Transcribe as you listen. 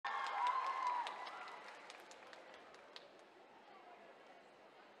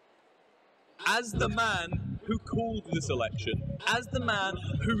as the man who called this election, as the man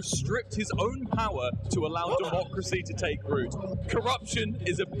who stripped his own power to allow democracy to take root, corruption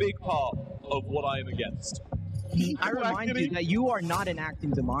is a big part of what I am against. I remind you that you are not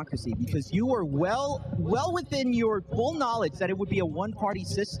enacting democracy because you were well within your full knowledge that it would be a one-party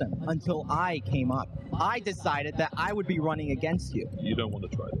system until I came up. I decided that I would be running against you. You don't want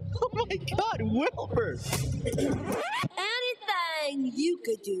to try this. Oh my God, Wilbur! Anything you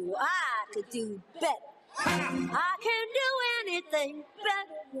could do, I could do better. I can do anything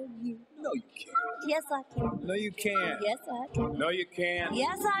better than you. No, you can't. Yes, I can. No, you can't. Yes, I can. No, you can't.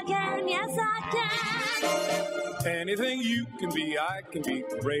 Yes, I can. Yes, I can. Anything you can be, I can be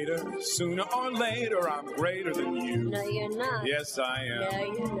greater. Sooner or later, I'm greater than you. No, you're not. Yes, I am. No,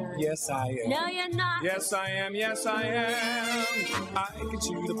 you're not. Yes, I am. No, you're not. Yes, I am. Yes, I am. I can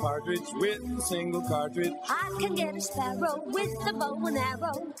shoot a partridge with a single cartridge. I can get a sparrow with a bow and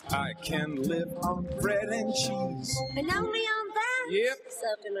arrow. I can live on bread and cheese. And only on that? Yep.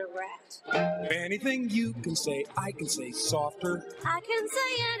 Something a rat. Anything you can say, I can say softer. I can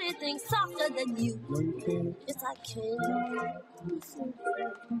say anything softer than you. No, you can't. Yes, I can.